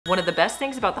One of the best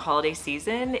things about the holiday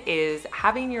season is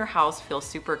having your house feel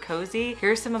super cozy.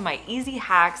 Here's some of my easy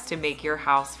hacks to make your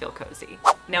house feel cozy.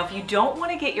 Now, if you don't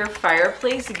want to get your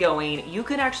fireplace going, you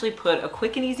can actually put a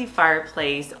quick and easy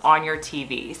fireplace on your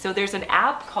TV. So there's an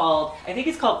app called, I think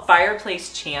it's called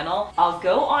Fireplace Channel. I'll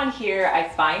go on here, I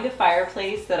find a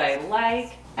fireplace that I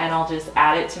like, and I'll just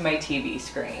add it to my TV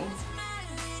screen.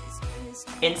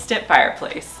 Instant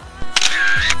fireplace.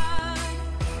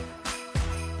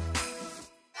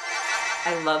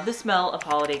 I love the smell of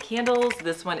holiday candles.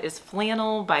 This one is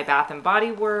Flannel by Bath &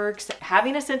 Body Works.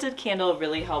 Having a scented candle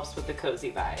really helps with the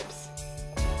cozy vibes.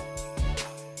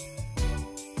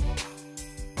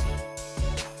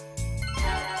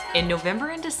 In November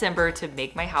and December, to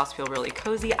make my house feel really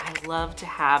cozy, I love to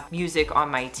have music on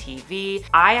my TV.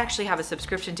 I actually have a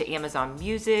subscription to Amazon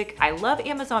Music. I love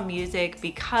Amazon Music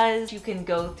because you can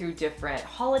go through different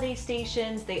holiday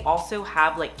stations. They also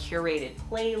have like curated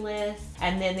playlists,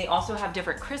 and then they also have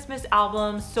different Christmas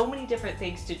albums, so many different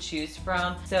things to choose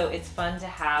from. So it's fun to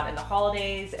have in the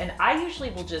holidays, and I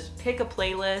usually will just pick a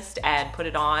playlist and put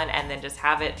it on and then just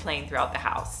have it playing throughout the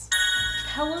house.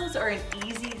 Pillows are an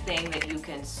easy thing that you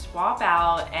can swap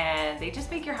out, and they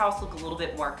just make your house look a little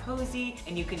bit more cozy,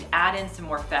 and you can add in some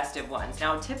more festive ones.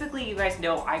 Now, typically, you guys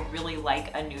know I really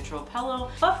like a neutral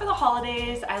pillow, but for the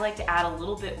holidays, I like to add a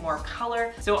little bit more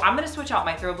color. So I'm gonna switch out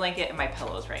my throw blanket and my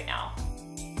pillows right now.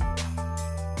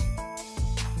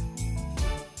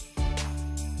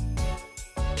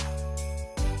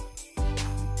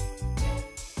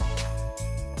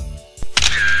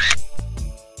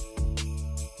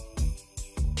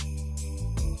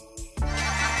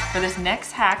 For this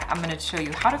next hack, I'm gonna show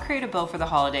you how to create a bow for the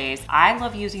holidays. I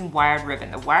love using wired ribbon.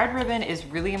 The wired ribbon is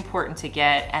really important to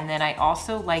get, and then I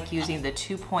also like using the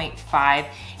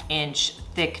 2.5-inch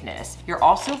thickness. You're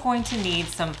also going to need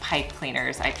some pipe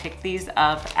cleaners. I picked these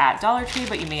up at Dollar Tree,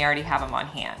 but you may already have them on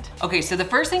hand. Okay, so the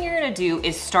first thing you're gonna do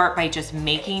is start by just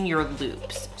making your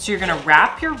loops. So you're gonna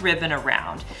wrap your ribbon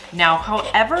around. Now,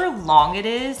 however long it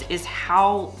is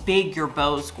how big your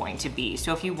bow is going to be.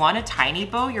 So if you want a tiny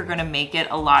bow, you're gonna make it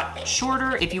a lot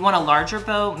shorter. If you want a larger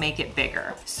bow, make it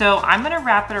bigger. So I'm gonna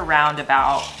wrap it around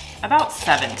about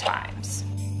 7 times.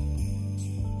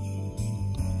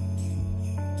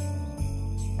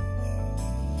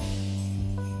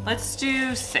 Let's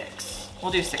do 6.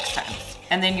 We'll do 6 times.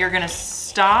 And then you're gonna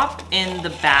stop in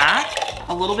the back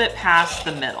a little bit past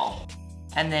the middle.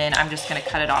 And then I'm just gonna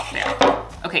cut it off there.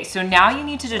 Okay, so now you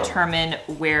need to determine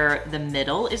where the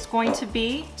middle is going to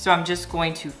be. So I'm just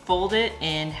going to fold it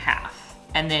in half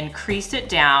and then crease it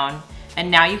down.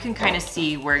 And now you can kind of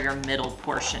see where your middle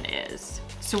portion is.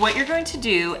 So what you're going to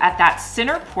do at that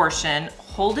center portion,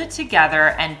 hold it together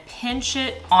and pinch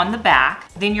it on the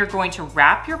back. Then you're going to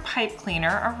wrap your pipe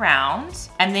cleaner around,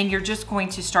 and then you're just going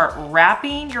to start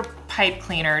wrapping your pipe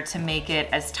cleaner to make it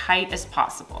as tight as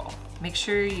possible. Make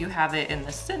sure you have it in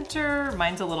the center.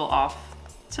 Mine's a little off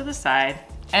to the side,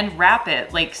 and wrap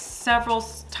it like several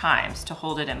times to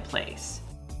hold it in place.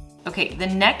 Okay, the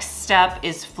next step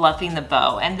is fluffing the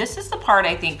bow. And this is the part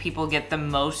I think people get the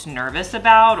most nervous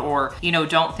about, or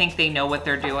don't think they know what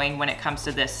they're doing when it comes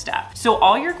to this step. So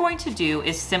all you're going to do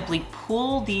is simply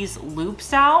pull these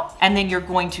loops out, and then you're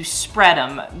going to spread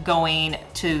them going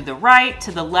to the right,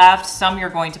 to the left. Some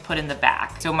you're going to put in the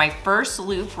back. So my first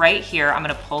loop right here, I'm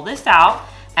gonna pull this out,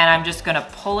 and I'm just gonna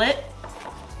pull it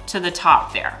to the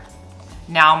top there.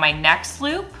 Now my next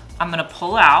loop, I'm gonna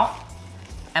pull out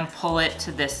and pull it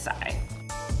to this side.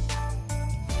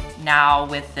 Now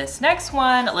with this next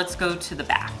one, let's go to the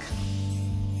back.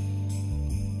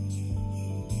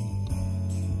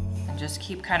 And just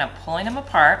keep kind of pulling them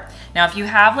apart. Now if you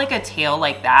have like a tail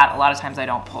like that, a lot of times I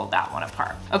don't pull that one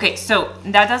apart. Okay, so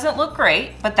that doesn't look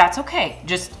great, but that's okay.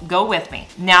 Just go with me.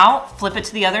 Now flip it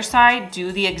to the other side,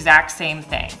 do the exact same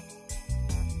thing.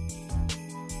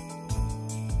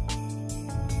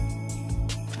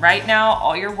 Right now,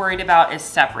 all you're worried about is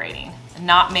separating,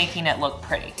 not making it look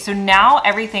pretty. So now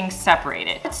everything's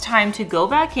separated. It's time to go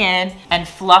back in and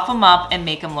fluff them up and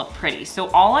make them look pretty. So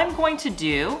all I'm going to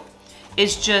do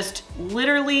is just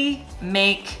literally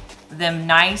make them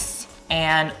nice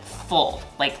and full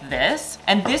like this.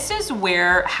 And this is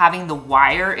where having the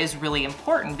wire is really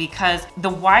important, because the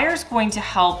wire is going to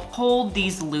help hold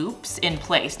these loops in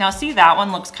place. Now see, that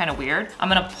one looks kind of weird. I'm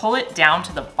gonna pull it down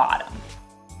to the bottom.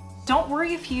 Don't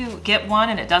worry if you get one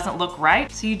and it doesn't look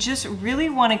right. So you just really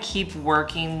want to keep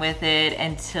working with it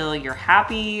until you're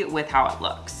happy with how it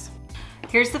looks.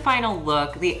 Here's the final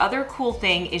look. The other cool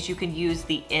thing is you can use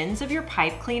the ends of your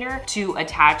pipe cleaner to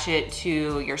attach it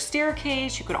to your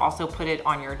staircase. You could also put it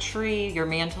on your tree, your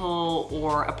mantle,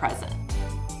 or a present.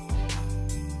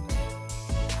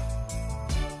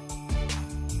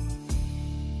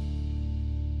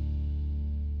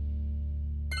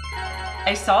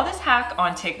 I saw this hack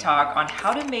on TikTok on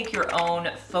how to make your own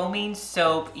foaming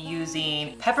soap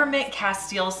using peppermint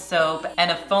castile soap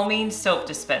and a foaming soap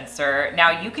dispenser.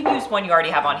 Now you can use one you already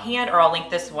have on hand, or I'll link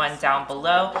this one down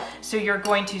below. So you're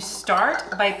going to start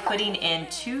by putting in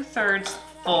 2/3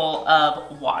 full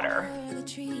of water.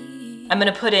 I'm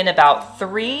gonna put in about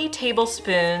 3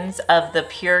 tablespoons of the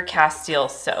pure castile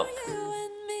soap.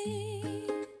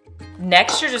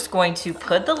 Next, you're just going to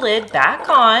put the lid back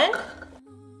on.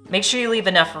 Make sure you leave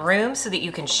enough room so that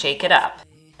you can shake it up.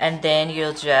 And then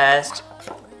you'll just,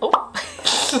 oh.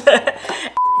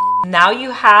 Now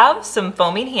you have some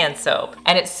foaming hand soap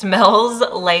and it smells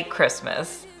like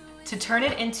Christmas. To turn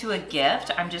it into a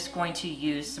gift, I'm just going to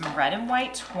use some red and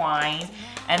white twine.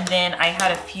 And then I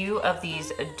had a few of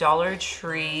these Dollar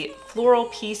Tree floral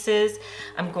pieces.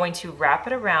 I'm going to wrap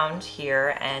it around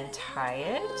here and tie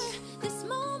it.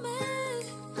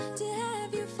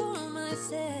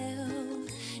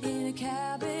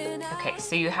 Okay,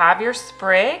 so you have your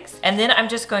sprigs, and then I'm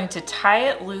just going to tie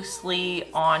it loosely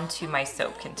onto my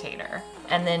soap container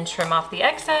and then trim off the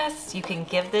excess. You can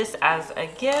give this as a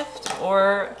gift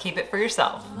or keep it for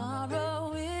yourself.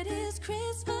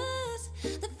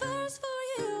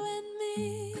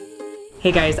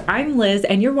 Hey guys, I'm Liz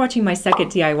and you're watching my second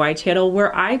DIY channel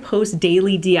where I post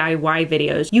daily DIY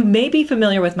videos. You may be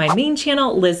familiar with my main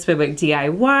channel, Liz Fenwick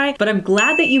DIY, but I'm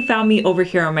glad that you found me over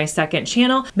here on my second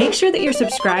channel. Make sure that you're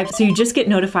subscribed so you just get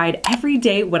notified every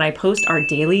day when I post our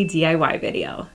daily DIY video.